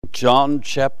John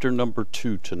chapter number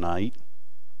 2 tonight.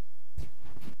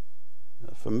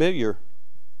 A familiar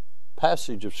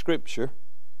passage of Scripture.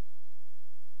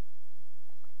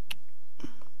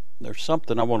 There's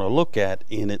something I want to look at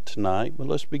in it tonight, but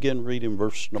let's begin reading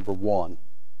verse number 1.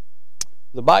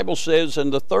 The Bible says,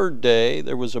 "And the third day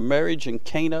there was a marriage in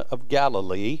Cana of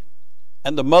Galilee,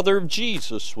 and the mother of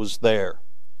Jesus was there.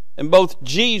 And both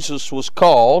Jesus was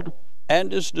called,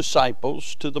 and his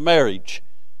disciples, to the marriage.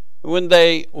 When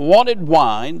they wanted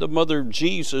wine, the mother of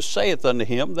Jesus saith unto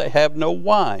him, They have no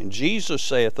wine. Jesus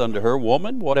saith unto her,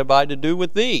 Woman, what have I to do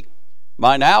with thee?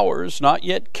 Mine hour is not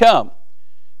yet come.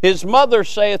 His mother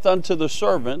saith unto the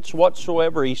servants,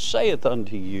 Whatsoever he saith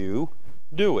unto you,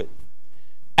 do it.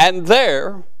 And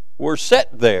there were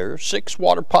set there 6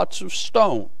 water pots of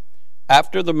stone,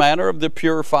 after the manner of the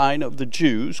purifying of the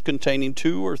Jews, containing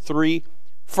 2 or 3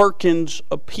 firkins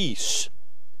apiece.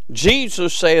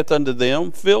 Jesus saith unto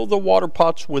them, Fill the water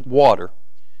pots with water.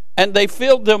 And they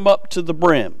filled them up to the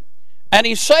brim. And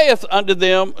he saith unto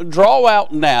them, Draw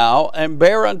out now, and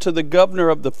bear unto the governor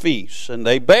of the feast. And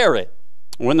they bare it.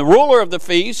 When the ruler of the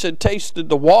feast had tasted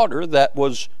the water that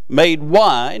was made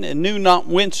wine, and knew not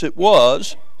whence it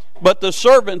was, but the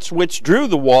servants which drew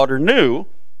the water knew,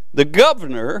 the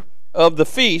governor of the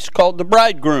feast called the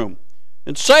bridegroom,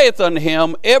 and saith unto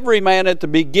him, Every man at the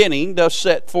beginning doth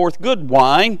set forth good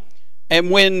wine,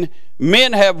 and when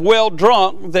men have well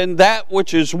drunk, then that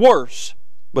which is worse.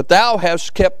 But thou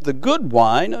hast kept the good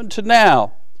wine unto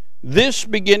now. This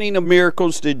beginning of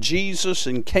miracles did Jesus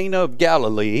in Cana of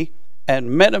Galilee,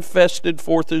 and manifested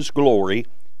forth his glory,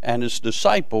 and his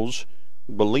disciples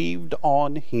believed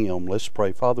on him." Let's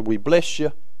pray. Father, we bless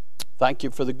you. Thank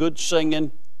you for the good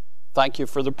singing. Thank you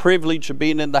for the privilege of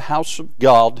being in the house of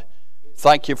God.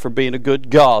 Thank you for being a good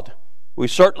God. We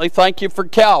certainly thank you for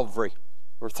Calvary.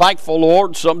 We're thankful,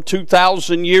 Lord, some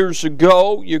 2,000 years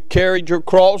ago you carried your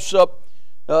cross up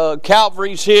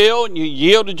Calvary's hill, and you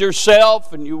yielded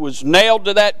yourself, and you was nailed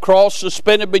to that cross,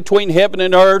 suspended between heaven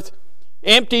and earth,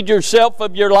 emptied yourself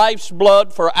of your life's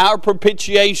blood for our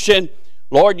propitiation.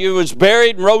 Lord, you was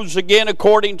buried and rose again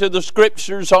according to the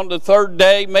Scriptures on the third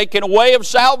day, making a way of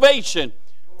salvation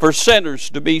for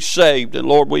sinners to be saved. And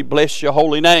Lord, we bless your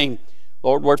holy name.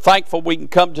 Lord, we're thankful we can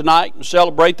come tonight and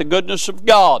celebrate the goodness of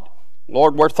God.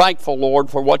 Lord, we're thankful,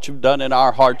 Lord, for what you've done in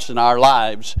our hearts and our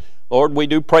lives. Lord, we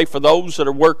do pray for those that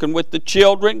are working with the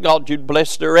children. God, you'd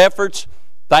bless their efforts.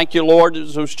 Thank you, Lord,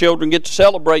 as those children get to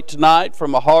celebrate tonight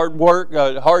from a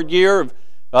hard year of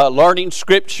learning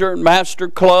Scripture and master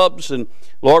clubs. And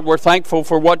Lord, we're thankful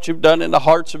for what you've done in the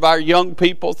hearts of our young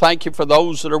people. Thank you for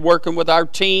those that are working with our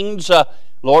teens.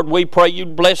 Lord, we pray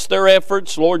you'd bless their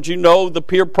efforts. Lord, you know the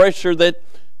peer pressure that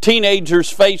teenagers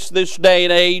face this day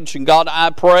and age. And God, I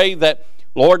pray that,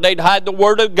 Lord, they'd hide the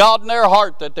word of God in their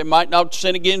heart that they might not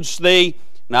sin against thee.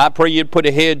 And I pray you'd put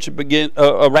a hedge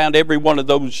around every one of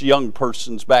those young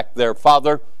persons back there.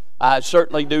 Father, I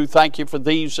certainly do thank you for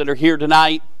these that are here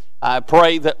tonight. I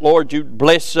pray that, Lord, you'd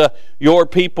bless your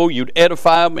people. You'd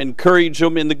edify them, encourage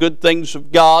them in the good things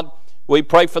of God. We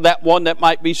pray for that one that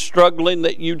might be struggling,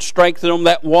 that you'd strengthen them.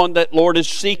 That one that, Lord, is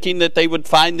seeking, that they would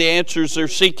find the answers they're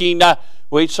seeking.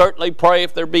 We certainly pray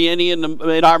if there be any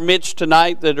in our midst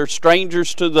tonight that are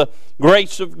strangers to the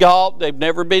grace of God, they've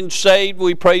never been saved,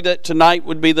 we pray that tonight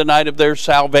would be the night of their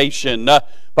salvation.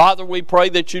 Father, we pray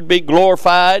that you'd be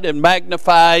glorified and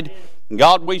magnified.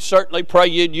 God, we certainly pray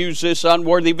you'd use this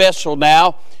unworthy vessel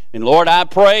now. And Lord, I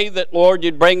pray that, Lord,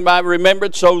 you'd bring my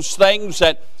remembrance those things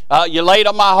that you laid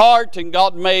on my heart, and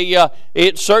God, may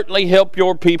it certainly help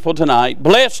your people tonight.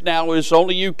 Bless now as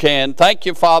only you can. Thank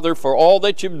you, Father, for all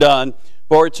that you've done.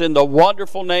 For it's in the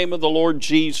wonderful name of the Lord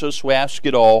Jesus we ask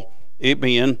it all.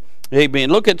 Amen. Amen.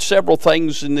 Look at several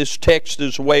things in this text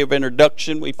as a way of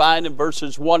introduction. We find in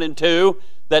verses 1 and 2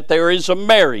 that there is a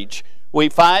marriage. We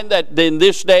find that in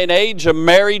this day and age, a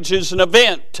marriage is an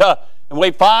event. And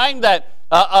we find that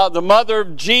the mother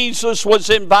of Jesus was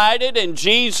invited, and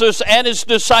Jesus and his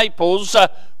disciples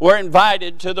were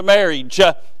invited to the marriage.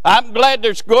 I'm glad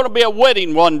there's going to be a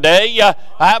wedding one day.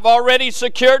 I've already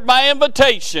secured my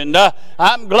invitation.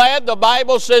 I'm glad the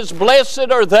Bible says, Blessed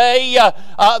are they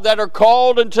that are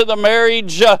called into the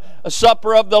marriage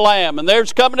supper of the Lamb. And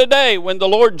there's coming a day when the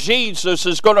Lord Jesus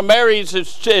is going to marry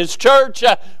his church.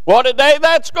 What a day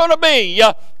that's going to be.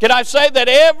 Can I say that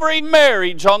every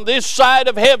marriage on this side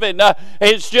of heaven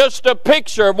is just a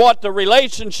picture of what the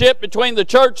relationship between the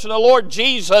church and the Lord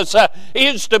Jesus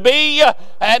is to be.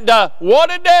 And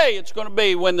what a day it's going to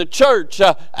be when the church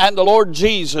and the Lord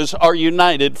Jesus are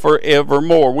united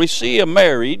forevermore. We see a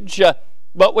marriage,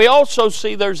 but we also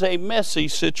see there's a messy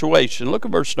situation. Look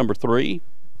at verse number 3.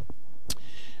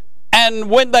 And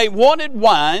when they wanted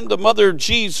wine, the mother of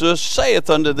Jesus saith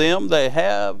unto them, they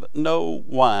have no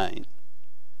wine.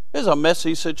 It's a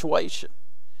messy situation.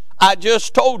 I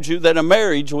just told you that a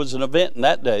marriage was an event in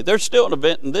that day. There's still an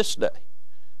event in this day.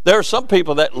 There are some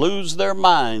people that lose their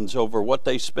minds over what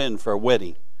they spend for a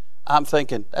wedding. I'm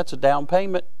thinking, that's a down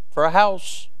payment for a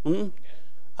house.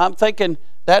 I'm thinking,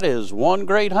 that is one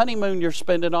great honeymoon you're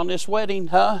spending on this wedding,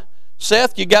 huh?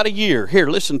 Seth, you got a year. Here,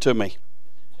 listen to me.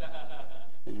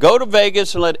 Go to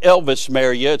Vegas and let Elvis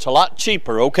marry you. It's a lot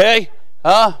cheaper, okay?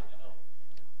 But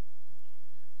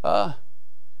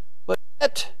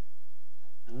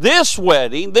this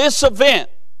wedding, this event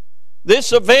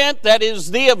that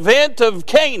is the event of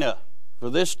Cana for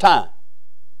this time,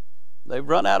 they've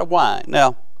run out of wine.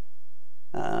 Now,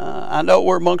 I know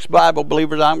we're amongst Bible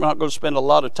believers. I'm not going to spend a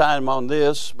lot of time on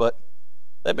this, but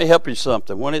let me help you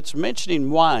something. When it's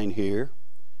mentioning wine here,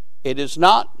 it is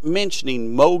not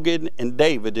mentioning Mogan and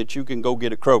David that you can go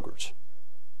get at Kroger's.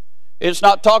 It's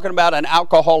not talking about an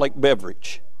alcoholic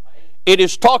beverage. It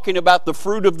is talking about the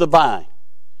fruit of the vine.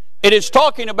 It is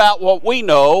talking about what we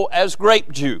know as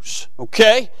grape juice,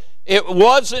 okay? It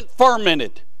wasn't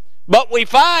fermented. But we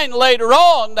find later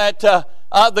on that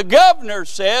the governor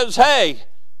says, hey,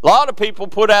 a lot of people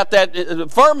put out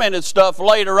that fermented stuff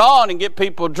later on and get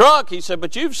people drunk. He said,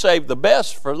 but you've saved the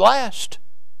best for last.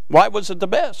 Why was it the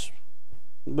best?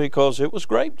 Because it was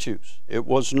grape juice. It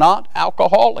was not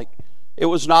alcoholic. It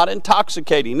was not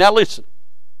intoxicating. Now listen.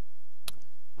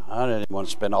 I didn't want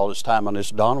to spend all this time on this,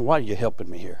 Donna. Why are you helping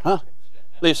me here, huh?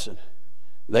 Listen.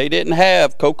 They didn't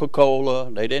have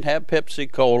Coca-Cola. They didn't have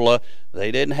Pepsi-Cola.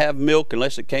 They didn't have milk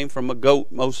unless it came from a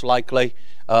goat, most likely.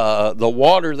 The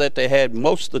water that they had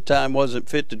most of the time wasn't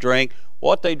fit to drink.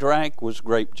 What they drank was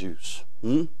grape juice.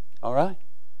 All right?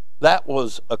 That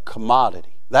was a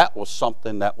commodity. That was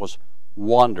something that was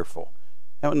wonderful.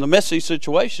 And the messy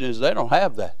situation is they don't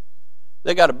have that.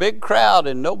 They got a big crowd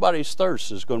and nobody's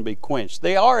thirst is going to be quenched.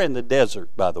 They are in the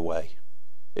desert, by the way.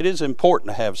 It is important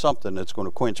to have something that's going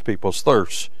to quench people's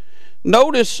thirst.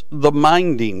 Notice the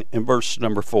minding in verse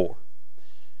number 4.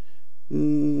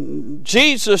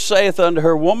 Jesus saith unto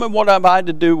her, Woman, what have I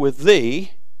to do with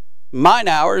thee? Mine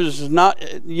hour is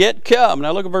not yet come.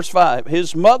 Now look at verse 5.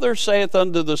 His mother saith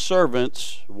unto the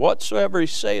servants, Whatsoever he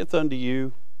saith unto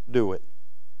you, do it.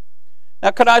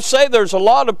 Now can I say there's a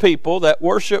lot of people that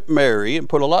worship Mary and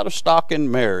put a lot of stock in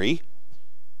Mary.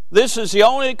 This is the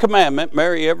only commandment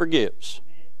Mary ever gives.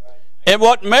 And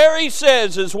what Mary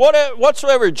says is,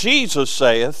 whatsoever Jesus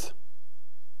saith,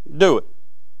 do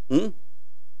it.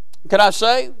 Can I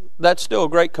say that's still a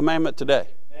great commandment today?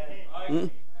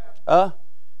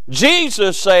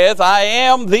 Jesus saith, I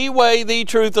am the way, the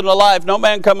truth, and the life. No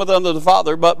man cometh unto the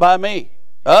Father but by me.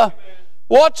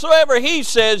 Whatsoever he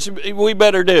says, we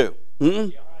better do.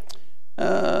 In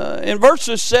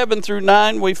verses 7 through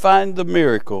 9, we find the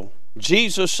miracle.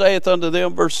 Jesus saith unto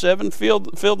them, verse 7, fill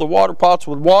the water pots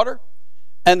with water.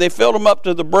 And they filled them up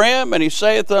to the brim, and he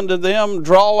saith unto them,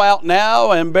 Draw out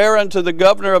now, and bear unto the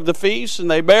governor of the feast.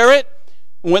 And they bear it.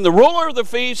 And when the ruler of the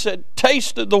feast had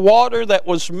tasted the water that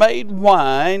was made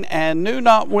wine, and knew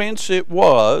not whence it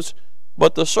was,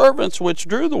 but the servants which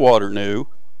drew the water knew,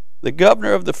 the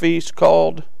governor of the feast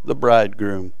called the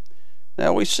bridegroom.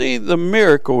 Now we see the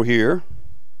miracle here.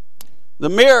 The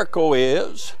miracle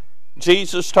is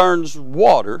Jesus turns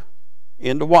water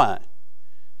into wine.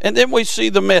 And then we see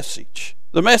the message.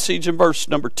 The message in verse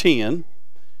number 10.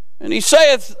 And he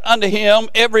saith unto him,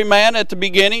 Every man at the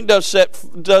beginning does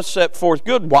set forth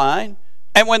good wine,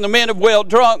 and when the men have well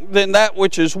drunk, then that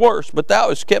which is worse. But thou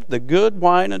hast kept the good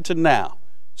wine unto now.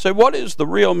 So what is the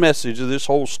real message of this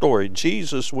whole story?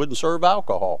 Jesus wouldn't serve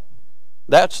alcohol.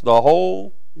 That's the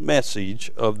whole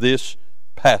message of this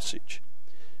passage.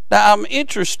 Now I'm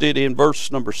interested in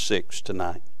verse number 6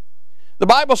 tonight. The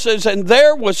Bible says, And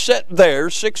there was set there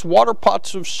 6 water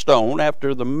pots of stone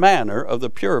after the manner of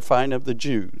the purifying of the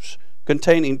Jews,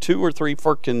 containing 2 or 3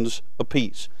 firkins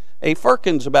apiece. A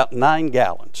firkin's about 9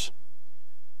 gallons.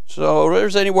 So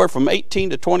there's anywhere from 18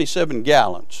 to 27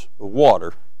 gallons of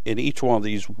water in each one of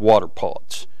these water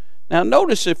pots. Now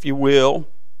notice, if you will,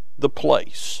 the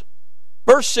place.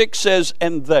 Verse 6 says,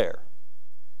 And there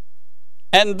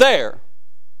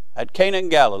at Cana in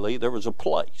Galilee there was a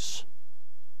place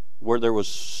where there was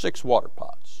 6 water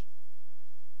pots.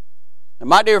 And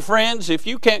my dear friends, if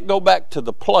you can't go back to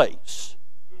the place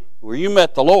where you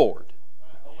met the Lord,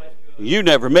 you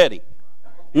never met him.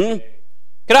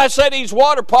 Can I say these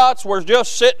water pots were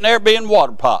just sitting there being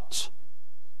water pots?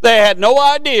 They had no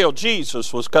idea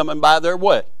Jesus was coming by their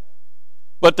way.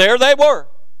 But there they were.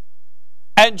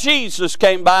 And Jesus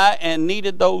came by and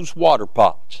needed those water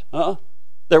pots.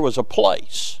 There was a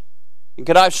place And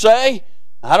could I say,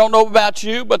 I don't know about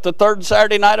you, but the third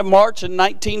Saturday night of March in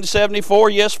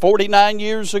 1974, yes, 49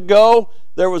 years ago,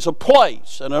 there was a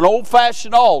place and an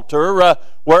old-fashioned altar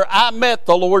where I met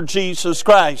the Lord Jesus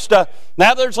Christ.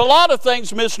 Now, there's a lot of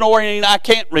things, Miss Noreen, I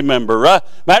can't remember.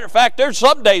 Matter of fact, there's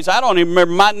some days I don't even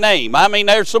remember my name. I mean,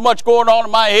 there's so much going on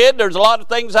in my head, there's a lot of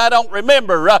things I don't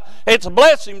remember. It's a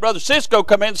blessing. Brother Cisco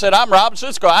come in and said, I'm Rob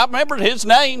Cisco. I remembered his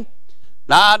name.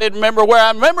 Now, I didn't remember where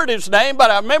I remembered his name, but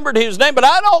I remembered his name. But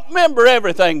I don't remember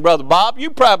everything, Brother Bob.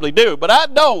 You probably do, but I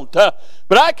don't.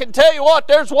 But I can tell you what,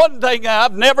 there's one thing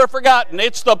I've never forgotten.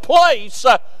 It's the place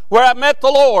where I met the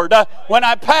Lord. When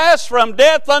I passed from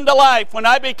death unto life, when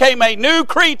I became a new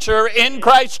creature in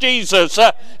Christ Jesus.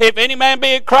 If any man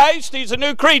be in Christ, he's a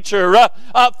new creature.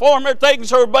 Former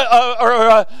things are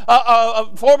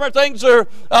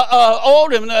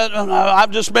old. And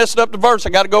I've just messed up the verse. I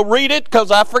got to go read it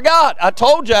because I forgot. I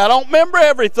told you I don't remember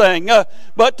everything.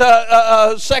 But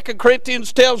 2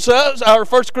 Corinthians tells us, or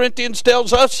 1 Corinthians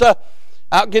tells us,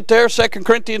 I'll get there, 2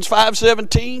 Corinthians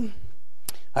 5:17.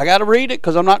 I got to read it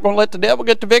because I'm not going to let the devil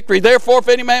get the victory. Therefore, if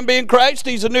any man be in Christ,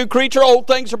 he's a new creature. Old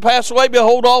things are passed away.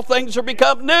 Behold, all things are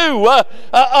become new.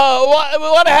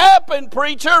 What happened,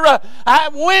 preacher? I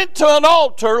went to an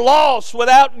altar lost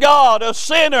without God, a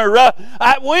sinner.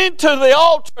 I went to the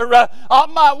altar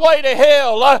on my way to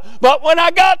hell. But when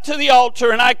I got to the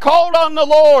altar and I called on the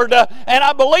Lord and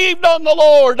I believed on the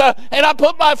Lord and I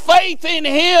put my faith in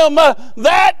Him,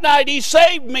 that night He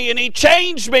saved me and He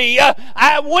changed me.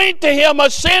 I went to Him a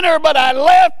sinner, but I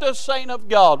left a saint of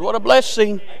God. What a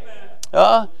blessing.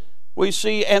 We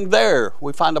see, and there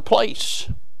we find a place.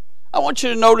 I want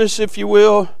you to notice, if you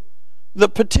will, the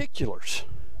particulars.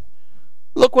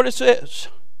 Look what it says.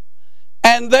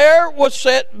 And there was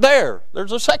set there.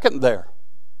 There's a second there.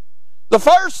 The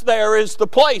first there is the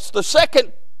place. The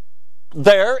second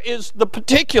there is the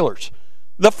particulars,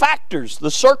 the factors,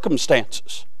 the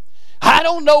circumstances. I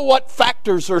don't know what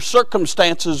factors or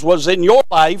circumstances was in your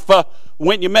life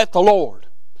when you met the Lord.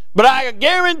 But I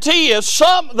guarantee you,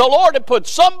 the Lord had put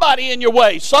somebody in your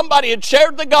way. Somebody had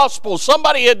shared the gospel.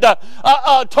 Somebody had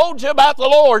told you about the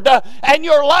Lord. And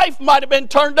your life might have been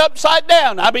turned upside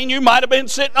down. I mean, you might have been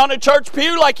sitting on a church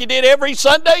pew like you did every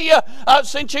Sunday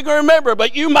since you can remember.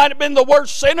 But you might have been the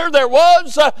worst sinner there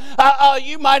was.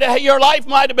 Your life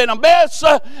might have been a mess.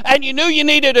 And you knew you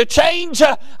needed a change.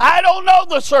 I don't know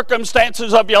the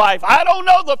circumstances of your life. I don't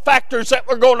know the factors that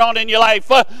were going on in your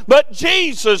life. But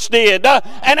Jesus did.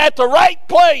 And at the right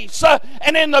place,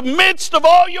 and in the midst of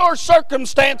all your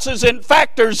circumstances and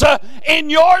factors, in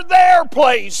your there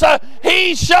place,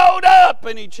 He showed up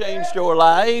and He changed your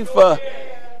life.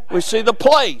 We see the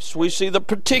place, we see the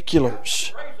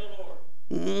particulars.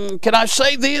 Can I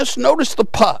say this? Notice the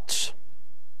pots.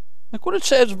 Look what it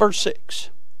says, verse 6.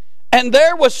 And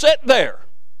there was set there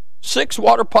 6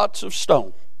 water pots of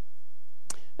stone.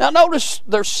 Now notice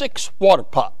there's 6 water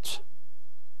pots.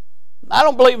 I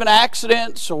don't believe in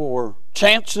accidents or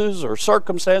chances or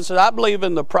circumstances. I believe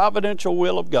in the providential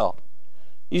will of God.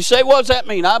 You say, what does that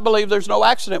mean? I believe there's no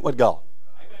accident with God.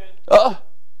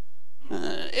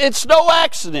 It's no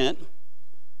accident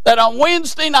that on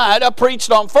Wednesday night I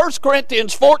preached on 1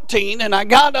 Corinthians 14 and I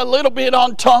got a little bit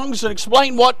on tongues and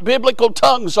explained what biblical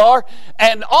tongues are.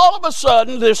 And all of a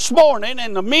sudden this morning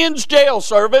in the men's jail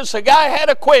service, a guy had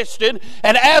a question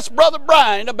and asked Brother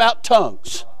Brian about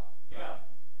tongues.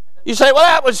 You say, well,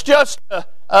 that was just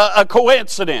a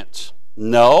coincidence.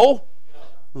 No.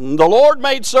 The Lord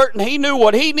made certain He knew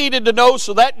what He needed to know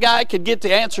so that guy could get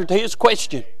the answer to his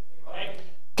question.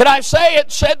 Can I say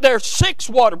it said there's 6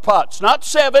 water pots, not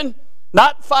 7,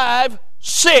 not 5,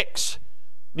 6.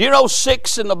 Do you know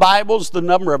 6 in the Bible is the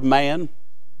number of man?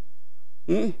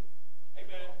 Can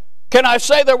I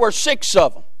say there were 6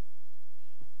 of them?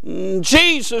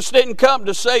 Jesus didn't come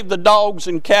to save the dogs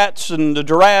and cats and the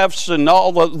giraffes and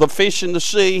all the fish in the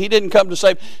sea. He didn't come to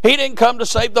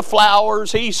save the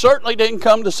flowers. He certainly didn't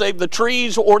come to save the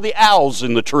trees or the owls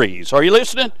in the trees. Are you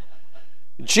listening?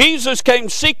 Jesus came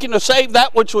seeking to save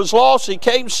that which was lost. He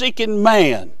came seeking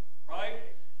man.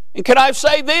 And can I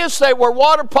say this? They were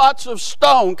water pots of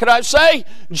stone. Can I say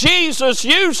Jesus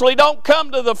usually don't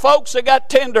come to the folks that got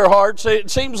tender hearts.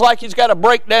 It seems like He's got to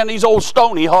break down these old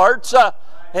stony hearts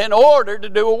in order to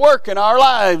do a work in our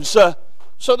lives.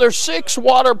 So there's 6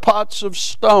 water pots of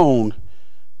stone.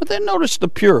 But then notice the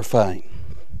purifying.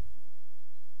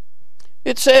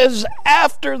 It says,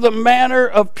 after the manner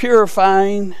of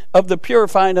purifying of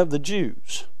the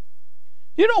Jews.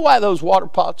 You know why those water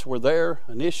pots were there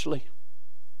initially?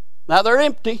 Now they're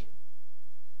empty.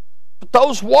 But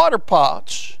those water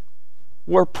pots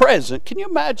were present. Can you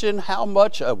imagine how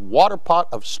much a water pot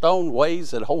of stone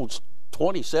weighs that holds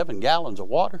 27 gallons of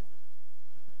water.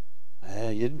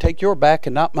 You take your back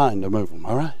and not mine to move them,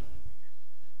 all right?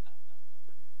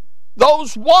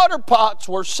 Those water pots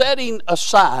were setting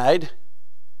aside.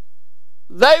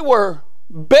 They were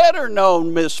better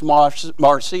known, Miss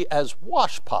Marcy, as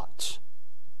wash pots.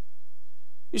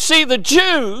 You see, the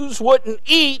Jews wouldn't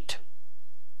eat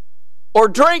or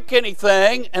drink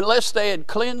anything unless they had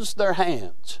cleansed their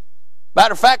hands.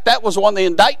 Matter of fact, that was one of the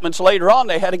indictments later on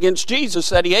they had against Jesus,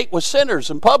 that he ate with sinners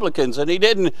and publicans, and he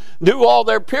didn't do all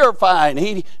their purifying.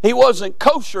 He wasn't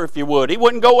kosher, if you would. He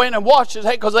wouldn't go in and wash his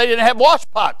hands because they didn't have wash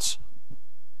pots.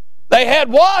 They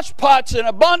had wash pots in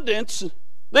abundance.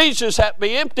 These just have to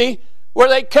be empty, where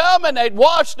they'd come and they'd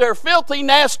wash their filthy,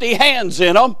 nasty hands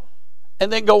in them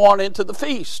and then go on into the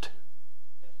feast.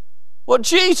 Well,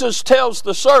 Jesus tells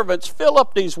the servants, fill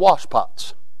up these wash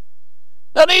pots.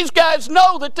 Now, these guys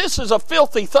know that this is a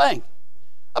filthy thing.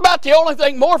 About the only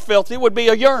thing more filthy would be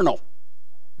a urinal.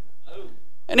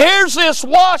 And here's this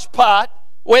wash pot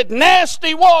with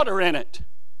nasty water in it.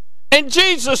 And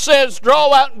Jesus says,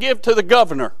 draw out and give to the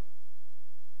governor.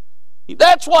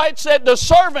 That's why it said the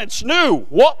servants knew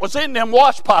what was in them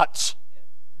wash pots.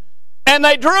 And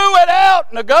they drew it out,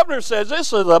 and the governor says,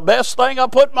 this is the best thing I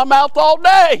put in my mouth all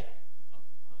day.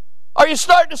 Are you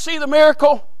starting to see the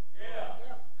miracle?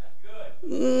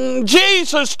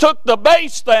 Jesus took the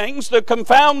base things to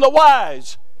confound the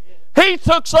wise. He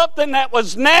took something that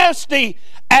was nasty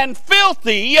and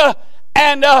filthy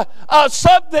and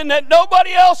something that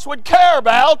nobody else would care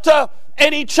about,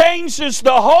 and he changes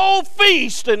the whole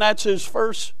feast, and that's his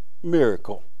first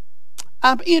miracle.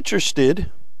 I'm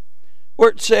interested where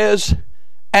it says,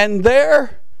 and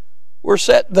there were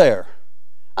set there.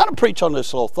 I don't preach on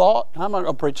this little thought. I'm not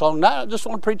going to preach on that. I just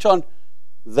want to preach on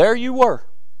there you were.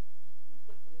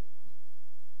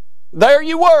 There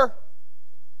you were.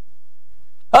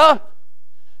 Huh?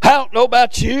 I don't know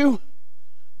about you,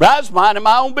 but I was minding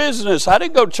my own business. I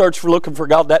didn't go to church for looking for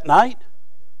God that night.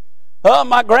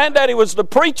 My granddaddy was the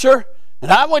preacher,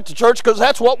 and I went to church because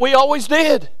that's what we always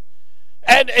did.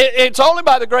 And it's only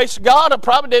by the grace of God I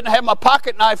probably didn't have my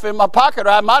pocket knife in my pocket, or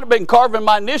I might have been carving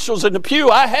my initials in the pew.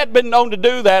 I had been known to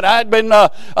do that. I had been,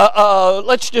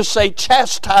 let's just say,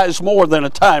 chastised more than a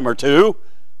time or two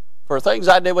for things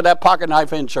I did with that pocket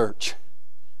knife in church.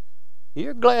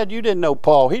 You're glad you didn't know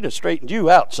Paul. He'd have straightened you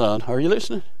out, son. Are you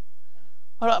listening?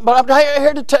 But I'm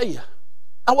here to tell you,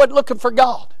 I wasn't looking for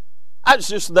God. I was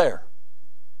just there.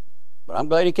 But I'm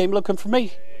glad he came looking for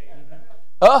me.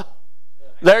 Huh?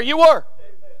 There you were.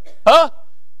 Huh?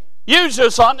 You was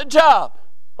just on the job,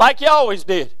 like you always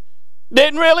did.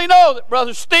 Didn't really know that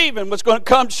Brother Stephen was going to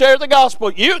come share the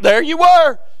gospel. There you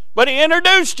were. But he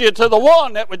introduced you to the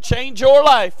one that would change your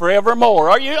life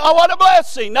forevermore. Oh, what a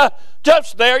blessing.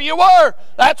 Just there you were.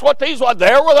 That's what these were.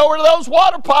 There were those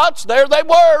water pots. There they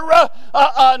were.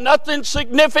 Nothing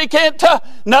significant,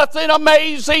 nothing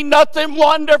amazing, nothing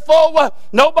wonderful.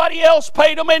 Nobody else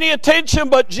paid them any attention,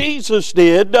 but Jesus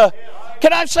did.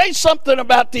 Can I say something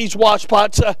about these wash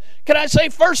pots? Can I say,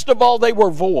 first of all, they were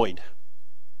void.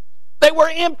 They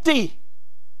were empty.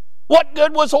 What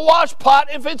good was a wash pot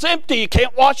if it's empty? You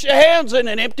can't wash your hands in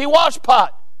an empty wash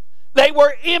pot. They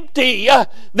were empty.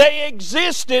 They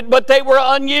existed, but they were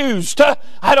unused.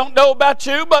 I don't know about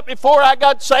you, but before I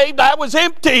got saved, I was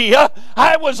empty.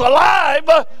 I was alive,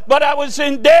 but I was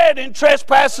dead in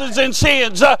trespasses and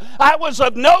sins. I was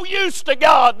of no use to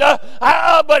God.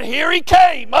 But here he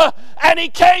came, and he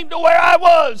came to where I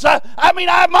was.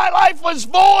 My life was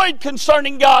void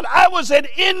concerning God. I was at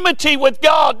enmity with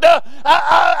God.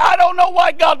 I don't know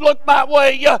why God looked my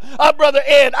way, Brother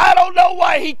Ed. I don't know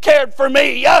why he cared for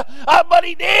me. But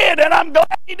he did, and I'm glad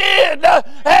he did.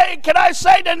 Hey, can I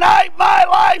say tonight, my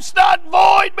life's not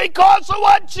void because of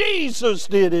what Jesus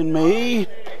did in me.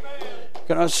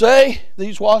 Can I say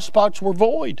these wash pots were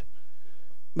void?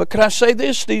 But can I say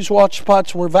this? These wash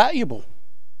pots were valuable.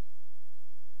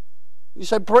 You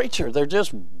say, preacher, they're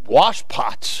just wash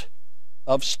pots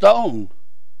of stone.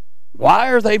 Why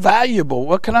are they valuable?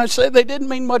 Well, can I say they didn't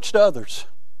mean much to others,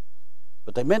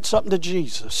 but they meant something to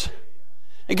Jesus.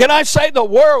 And can I say the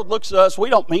world looks at us, we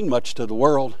don't mean much to the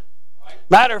world.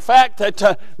 Matter of fact,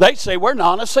 that they say we're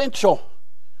non-essential.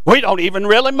 We don't even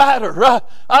really matter.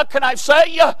 Can I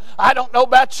say, I don't know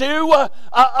about you,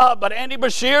 but Andy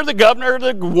Beshear, the governor of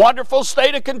the wonderful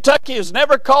state of Kentucky, has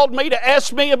never called me to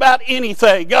ask me about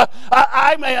anything.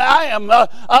 I am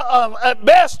at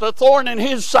best a thorn in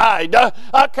his side.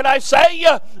 Can I say,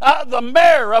 the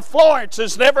mayor of Florence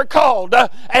has never called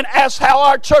and asked how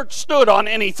our church stood on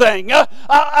anything.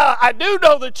 I do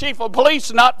know the chief of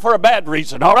police, not for a bad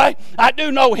reason, all right? I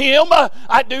do know him.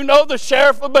 I do know the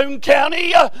sheriff of Boone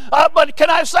County. But can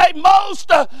I say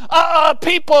most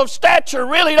people of stature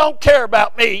really don't care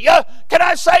about me? Can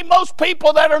I say most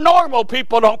people that are normal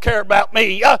people don't care about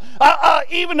me?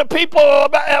 Even the people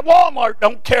at Walmart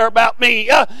don't care about me.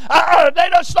 They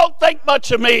just don't think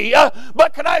much of me.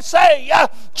 But can I say,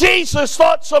 Jesus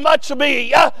thought so much of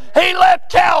me. He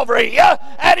left Calvary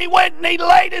and He went and He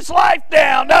laid His life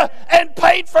down and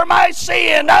paid for my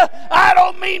sin. I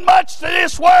don't mean much to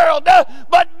this world,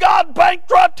 but God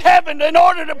bankrupt heaven in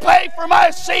order to pay for my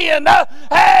sin.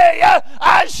 Hey,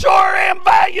 I sure am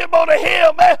valuable to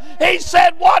Him. He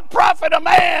said, what profit a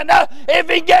man if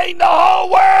he gained the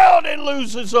whole world and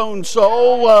lose his own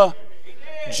soul?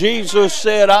 Jesus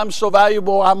said, I'm so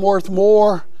valuable, I'm worth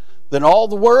more than all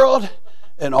the world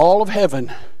and all of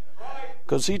heaven,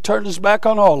 because He turned His back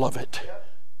on all of it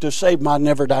to save my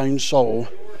never-dying soul.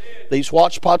 These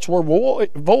watchpots were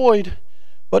void,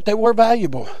 but they were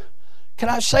valuable. Can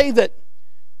I say that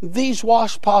these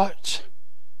washpots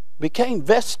became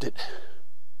vested?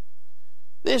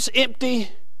 This empty,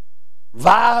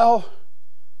 vile,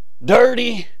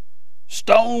 dirty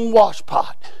stone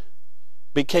washpot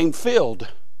became filled.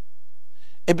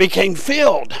 It became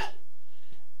filled.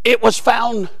 It was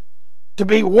found to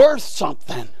be worth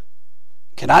something.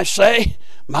 Can I say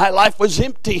my life was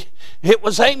empty? It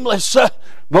was aimless.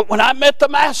 But when I met the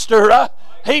Master,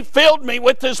 He filled me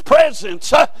with His presence.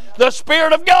 The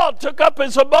Spirit of God took up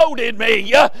His abode in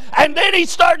me. And then He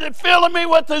started filling me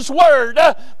with His Word,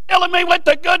 filling me with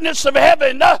the goodness of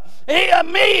heaven.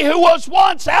 Me who was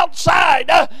once outside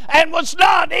and was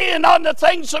not in on the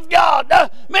things of God.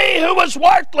 Me who was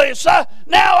worthless.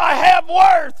 Now I have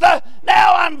worth.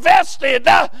 Now I'm vested.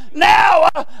 Now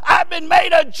I've been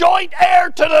made a joint heir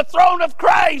to the throne of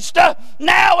Christ.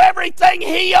 Now everything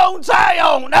He owns, I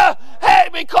own. Hey,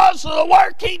 because of the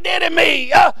work He did in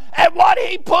me and what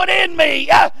He put in me,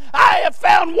 I have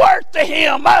found worth to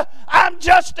Him. I'm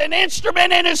just an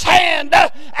instrument in His hand,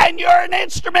 and you're an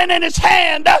instrument in His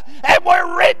hand, and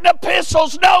we're written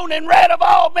epistles known and read of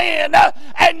all men,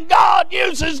 and God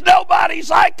uses nobodies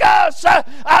like us to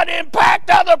impact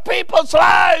other people's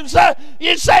lives.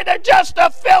 You say they're just a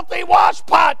filthy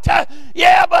washpot.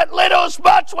 Yeah, but little is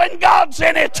much when God's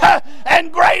in it,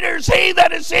 and greater is He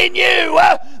that is in you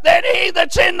than he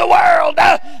that's in the world.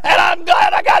 And I'm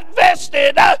glad I got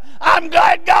vested. I'm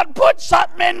glad God put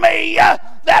something in me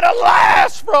that'll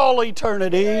last for all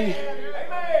eternity.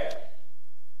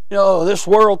 You know, this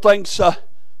world thinks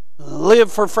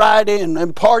live for Friday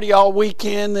and party all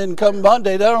weekend, then come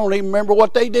Monday, they don't even remember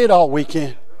what they did all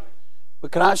weekend.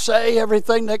 But can I say,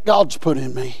 everything that God's put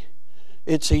in me,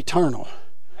 it's eternal.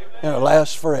 And it'll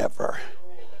last forever.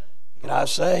 Can I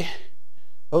say,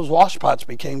 those washpots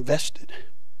became vested.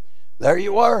 There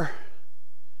you were,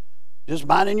 just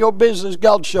minding your business.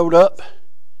 God showed up,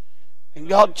 and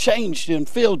God changed you and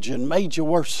filled you and made you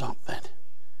worth something.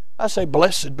 I say,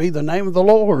 blessed be the name of the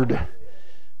Lord.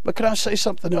 But can I say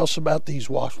something else about these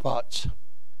washpots?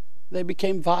 They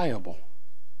became viable.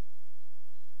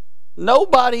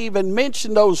 Nobody even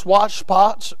mentioned those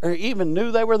washpots or even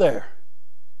knew they were there,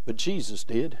 but Jesus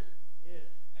did.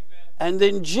 And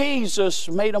then Jesus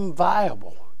made them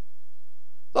viable.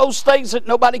 Those things that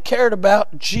nobody cared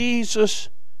about, Jesus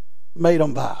made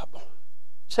them viable.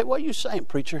 You say, what are you saying,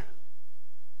 preacher?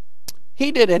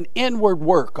 He did an inward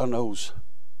work on those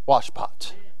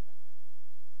washpots.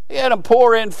 He had them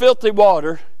pour in filthy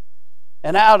water,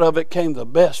 and out of it came the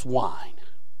best wine.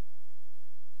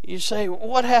 You say,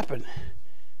 what happened?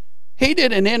 He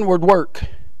did an inward work,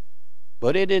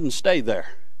 but it didn't stay there.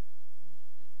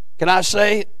 Can I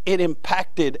say, it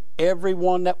impacted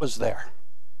everyone that was there.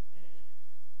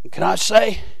 And can I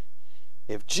say,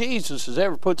 if Jesus has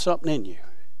ever put something in you,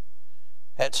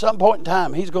 at some point in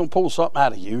time, He's going to pull something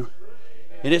out of you,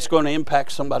 and it's going to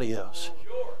impact somebody else.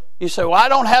 You say, well, I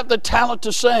don't have the talent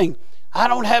to sing. I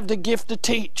don't have the gift to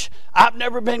teach. I've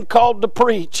never been called to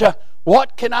preach.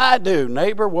 What can I do?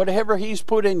 Neighbor, whatever He's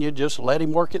put in you, just let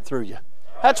Him work it through you.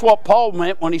 That's what Paul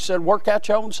meant when he said, work out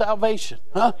your own salvation.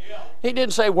 Huh? He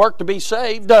didn't say work to be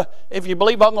saved. If you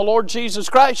believe on the Lord Jesus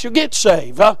Christ, you'll get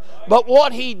saved. But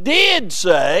what he did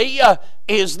say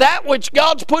is that which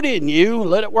God's put in you,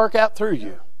 let it work out through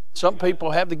you. Some people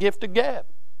have the gift of gab.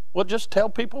 Well, just tell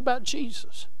people about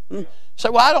Jesus. Say,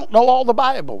 well, I don't know all the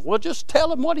Bible. Well, just tell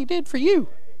them what He did for you.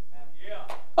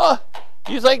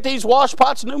 You think these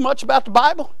washpots knew much about the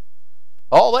Bible?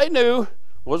 All they knew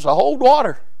was to hold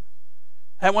water.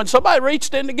 And when somebody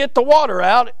reached in to get the water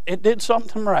out, it did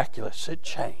something miraculous. It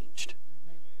changed.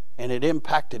 And it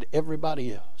impacted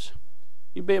everybody else.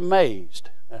 You'd be amazed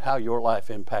at how your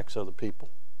life impacts other people.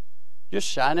 Just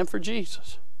shining for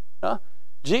Jesus.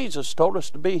 Jesus told us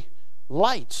to be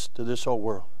lights to this old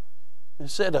world. It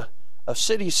said a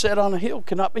city set on a hill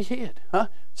cannot be hid. It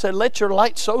said, let your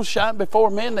light so shine before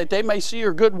men that they may see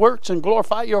your good works and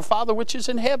glorify your Father which is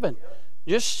in heaven.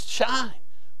 Just shine.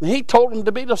 He told them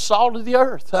to be the salt of the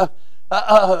earth.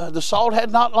 The salt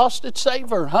had not lost its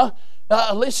savor.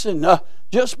 Listen,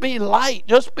 just be light.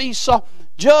 Just be salt.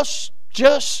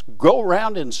 Just go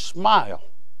around and smile.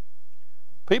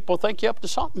 People think you're up to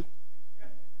something.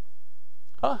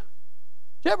 Did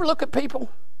you ever look at people?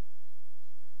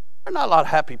 There are not a lot of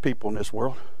happy people in this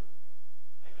world.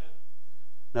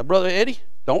 Now, Brother Eddie,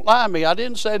 don't lie to me. I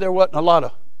didn't say there wasn't a lot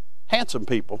of handsome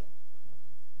people.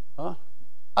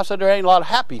 I said there ain't a lot of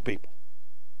happy people.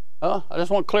 I just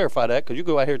want to clarify that, because you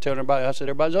go out here telling everybody I said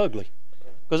everybody's ugly.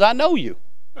 Because I know you.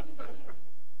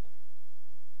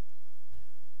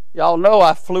 Y'all know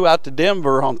I flew out to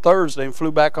Denver on Thursday and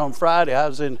flew back on Friday. I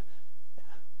was in,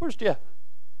 where's Jeff?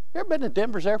 You ever been to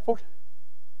Denver's airport?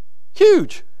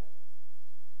 Huge.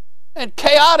 And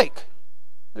chaotic.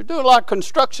 They're doing a lot of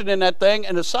construction in that thing,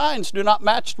 and the signs do not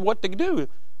match what they do.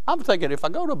 I'm thinking, if I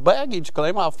go to baggage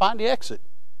claim, I'll find the exit.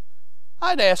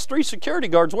 I'd asked 3 security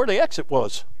guards where the exit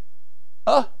was.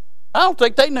 I don't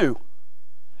think they knew.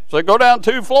 So they go down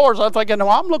 2 floors. I'm thinking, well,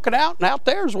 I'm looking out, and out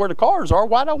there is where the cars are.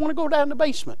 Why do I want to go down the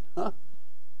basement? But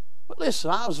listen,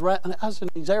 I was in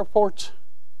these airports.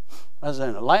 I was in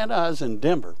Atlanta. I was in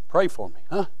Denver. Pray for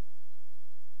me.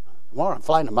 Tomorrow I'm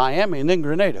flying to Miami and then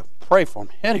Grenada. Pray for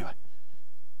me. Anyway,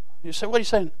 you say, what are you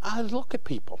saying? I look at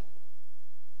people.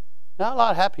 Not a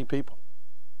lot of happy people.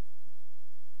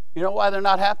 You know why they're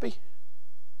not happy?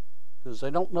 Because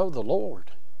they don't know the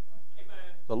Lord.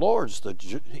 Amen. The Lord's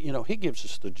He gives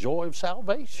us the joy of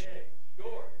salvation. Yeah,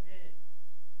 sure.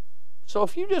 So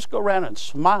if you just go around and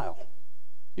smile,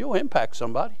 you'll impact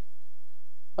somebody.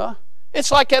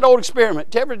 It's like that old experiment.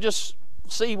 Do you ever just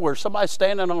see where somebody's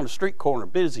standing on a street corner,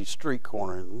 busy street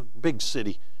corner in a big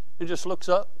city, and just looks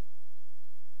up?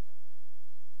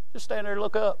 Just stand there and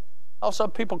look up. All of a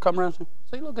sudden people come around and say,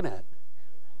 what's he looking at?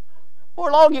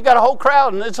 Before long you got a whole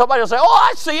crowd, and then somebody will say, oh,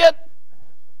 I see it.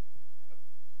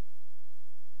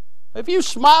 If you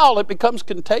smile, it becomes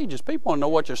contagious. People want to know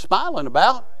what you're smiling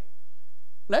about.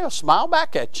 They'll smile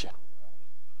back at you.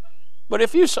 But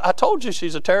if I told you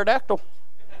she's a pterodactyl.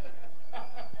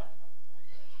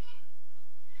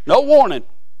 No warning.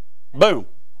 Boom.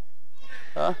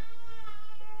 Now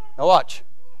watch.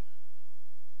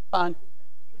 Fine.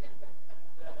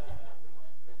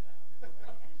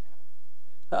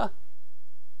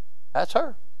 That's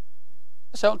her.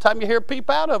 That's the only time you hear a peep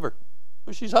out of her.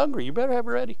 When she's hungry, you better have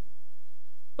her ready.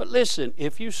 But listen,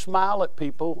 if you smile at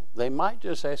people, they might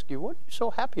just ask you, what are you so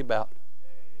happy about?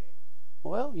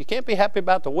 Well, you can't be happy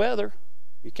about the weather.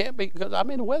 You can't be, because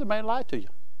the weather may lie to you.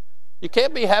 You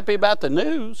can't be happy about the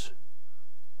news.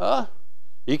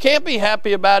 You can't be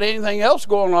happy about anything else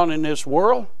going on in this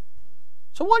world.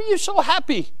 So what are you so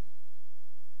happy?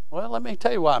 Well, let me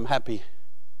tell you why I'm happy.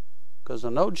 Because I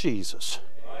know Jesus.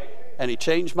 And He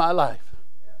changed my life.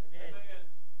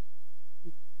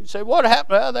 You say, what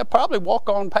happened? Well, they'll probably walk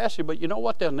on past you, but you know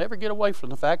what? They'll never get away from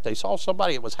the fact they saw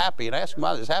somebody that was happy and asked them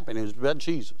why they was happy, and it was about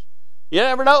Jesus. You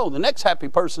never know. The next happy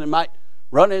person they might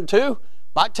run into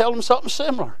might tell them something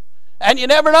similar. And you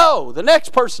never know. The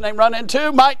next person they run into,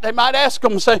 they might ask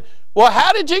them and say, well,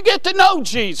 how did you get to know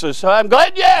Jesus? I'm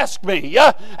glad you asked me.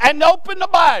 And open the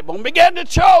Bible and begin to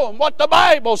show them what the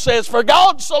Bible says. For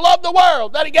God so loved the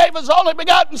world that He gave His only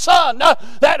begotten Son,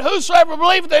 that whosoever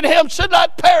believeth in Him should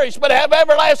not perish but have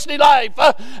everlasting life.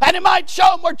 And He might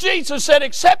show them where Jesus said,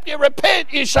 except you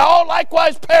repent, you shall all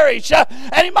likewise perish.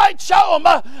 And He might show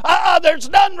them there's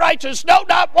none righteous, no,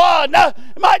 not one.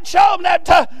 He might show them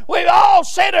that we're all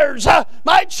sinners.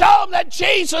 Might show them that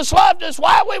Jesus loved us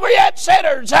while we were yet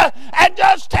sinners. And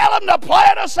just tell them the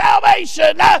plan of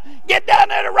salvation. Get down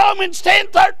there to Romans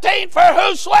 10:13. For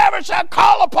whosoever shall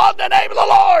call upon the name of the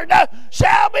Lord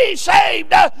shall be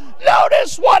saved.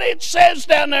 Notice what it says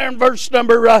down there in verse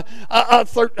number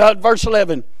verse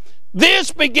 11.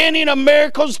 This beginning of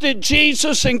miracles did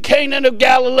Jesus in Cana of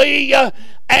Galilee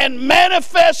and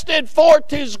manifested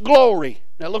forth His glory.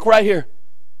 Now look right here.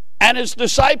 And His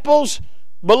disciples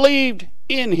believed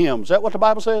in Him. Is that what the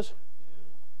Bible says?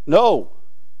 No.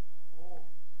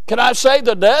 Can I say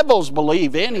the devils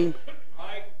believe in Him?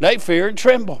 They fear and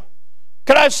tremble.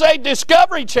 Can I say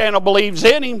Discovery Channel believes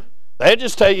in Him? They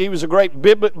just tell you He was a great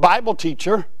Bible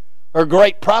teacher or a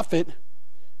great prophet.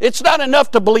 It's not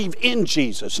enough to believe in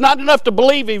Jesus. Not enough to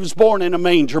believe He was born in a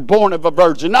manger, born of a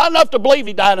virgin. Not enough to believe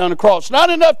He died on a cross.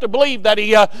 Not enough to believe that He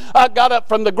got up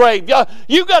from the grave.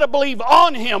 You got to believe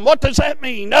on Him. What does that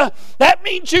mean? That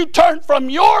means you turn from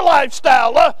your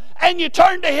lifestyle and you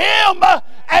turn to Him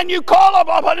and you call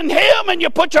upon Him and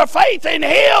you put your faith in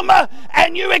Him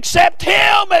and you accept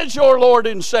Him as your Lord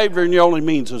and Savior and your only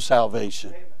means of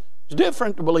salvation. It's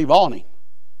different to believe on Him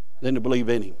than to believe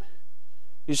in Him.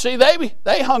 You see,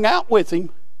 they hung out with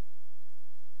Him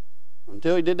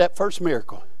until He did that first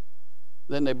miracle.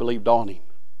 Then they believed on Him.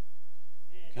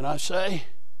 Can I say,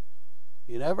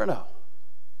 you never know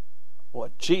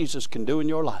what Jesus can do in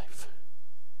your life.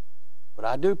 But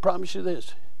I do promise you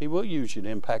this, He will use you to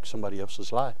impact somebody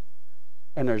else's life.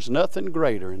 And there's nothing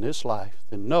greater in this life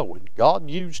than knowing God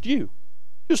used you,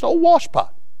 just an old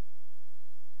washpot,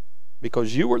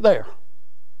 because you were there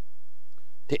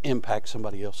to impact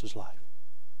somebody else's life.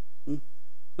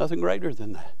 Nothing greater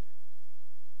than that,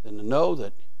 than to know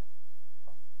that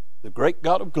the great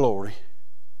God of glory,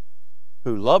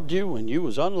 who loved you when you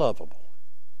was unlovable,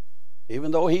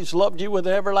 even though He's loved you with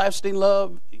everlasting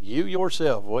love, you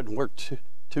yourself wasn't worth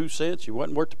 2 cents. You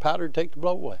wasn't worth the powder to take the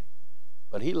blow away.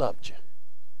 But He loved you.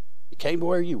 He came to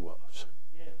where you was,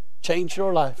 changed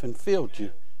your life and filled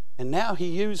you. And now He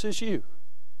uses you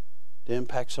to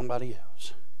impact somebody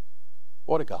else.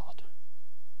 What a God.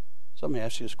 So let me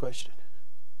ask you this question.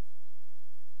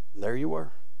 And there you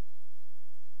were.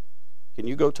 Can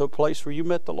you go to a place where you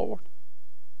met the Lord?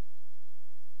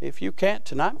 If you can't,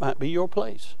 tonight might be your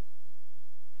place.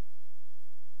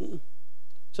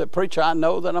 Said, preacher, I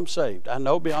know that I'm saved. I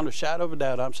know beyond a shadow of a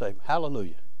doubt I'm saved.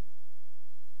 Hallelujah.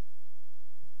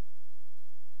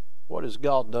 What has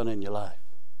God done in your life?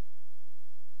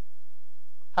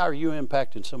 How are you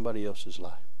impacting somebody else's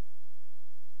life?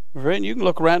 Friend, you can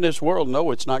look around this world and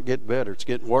know it's not getting better. It's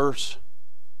getting worse.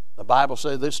 The Bible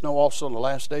says, this know also in the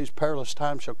last days perilous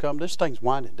times shall come. This thing's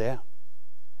winding down.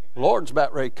 The Lord's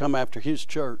about ready to come after His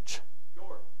church.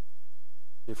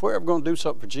 If we're ever going to do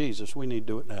something for Jesus, we need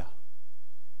to do it now.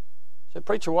 I said,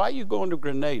 preacher, why are you going to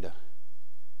Grenada?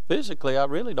 Physically, I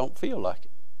really don't feel like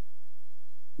it.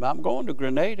 But I'm going to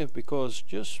Grenada because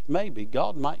just maybe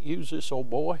God might use this old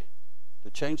boy to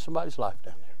change somebody's life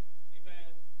down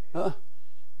there.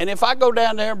 And if I go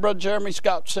down there and Brother Jeremy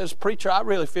Scott says, preacher, I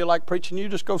really feel like preaching, you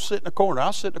just go sit in the corner.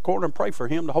 I'll sit in the corner and pray for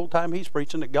him the whole time he's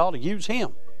preaching, that God will use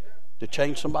him to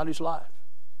change somebody's life.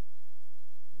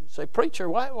 You say, preacher,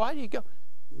 why do you go?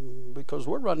 Because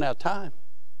we're running out of time.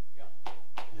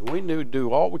 And we need to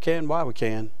do all we can while we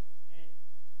can,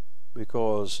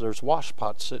 because there's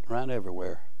washpots sitting around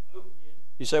everywhere.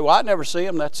 You say, well, I never see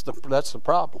them. That's the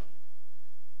problem.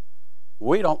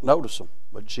 We don't notice them,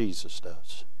 but Jesus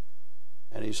does.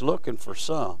 And He's looking for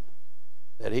some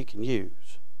that He can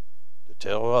use to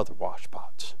tell other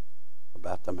washpots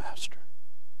about the Master.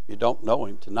 If you don't know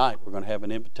Him tonight, we're going to have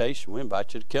an invitation. We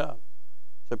invite you to come.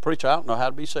 Say, preacher, I don't know how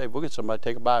to be saved. We'll get somebody to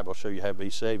take a Bible, show you how to be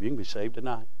saved. You can be saved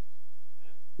tonight.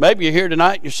 Maybe you're here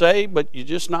tonight and you're saved, but you're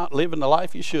just not living the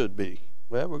life you should be.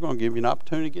 Well, we're going to give you an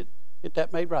opportunity to get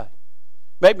that made right.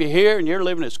 Maybe you're here and you're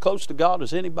living as close to God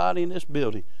as anybody in this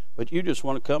building, but you just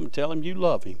want to come and tell Him you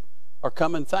love Him, or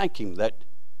come and thank Him that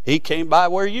He came by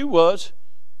where you was,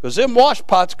 because them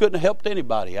washpots couldn't have helped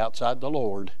anybody outside the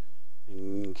Lord.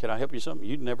 And can I help you something?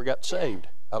 You never got saved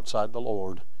outside the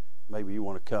Lord. Maybe you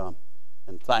want to come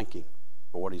and thank Him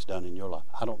for what He's done in your life.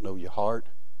 I don't know your heart,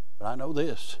 but I know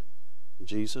this.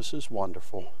 Jesus is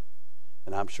wonderful,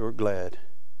 and I'm sure glad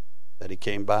that He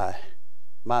came by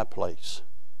my place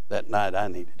that night I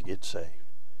needed to get saved.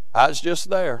 I was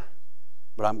just there,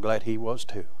 but I'm glad He was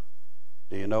too.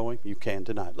 Do you know Him? You can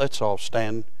tonight. Let's all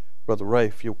stand. Brother Ray,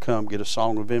 if you'll come get a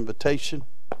song of invitation.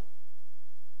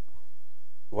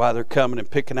 While they're coming and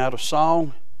picking out a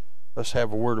song, let's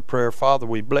have a word of prayer. Father,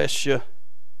 we bless You.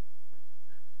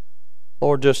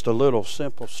 Lord, just a little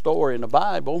simple story in the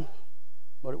Bible,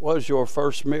 but it was Your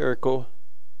first miracle.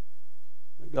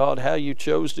 God, how You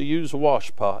chose to use a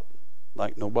washpot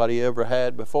like nobody ever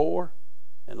had before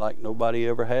and like nobody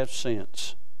ever has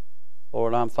since.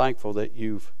 Lord, I'm thankful that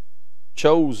You've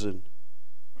chosen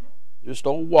just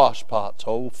old washpots,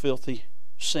 old filthy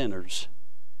sinners,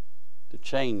 to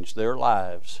change their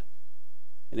lives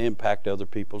and impact other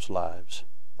people's lives.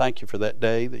 Thank You for that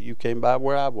day that You came by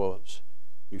where I was.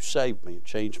 You saved me and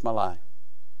changed my life.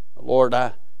 Lord,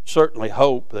 I certainly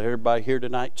hope that everybody here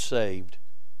tonight's saved.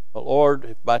 But Lord,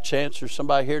 if by chance there's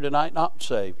somebody here tonight not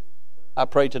saved, I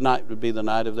pray tonight would be the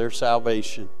night of their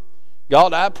salvation.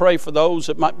 God, I pray for those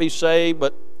that might be saved,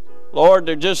 but Lord,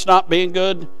 they're just not being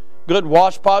good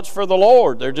washpots for the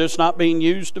Lord. They're just not being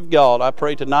used of God. I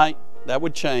pray tonight that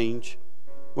would change.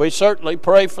 We certainly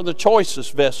pray for the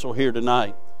choicest vessel here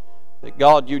tonight, that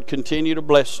God, you'd continue to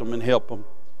bless them and help them.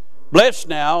 Bless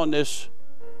now in this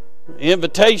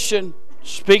invitation,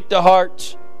 speak to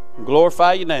hearts, and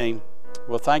glorify your name.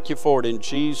 Well, thank you for it. In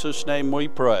Jesus' name we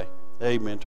pray.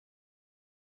 Amen.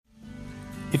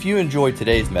 If you enjoyed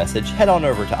today's message, head on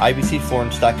over to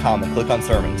ibcflorence.com and click on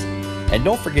sermons. And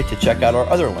don't forget to check out our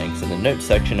other links in the notes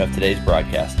section of today's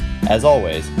broadcast. As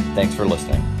always, thanks for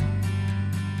listening.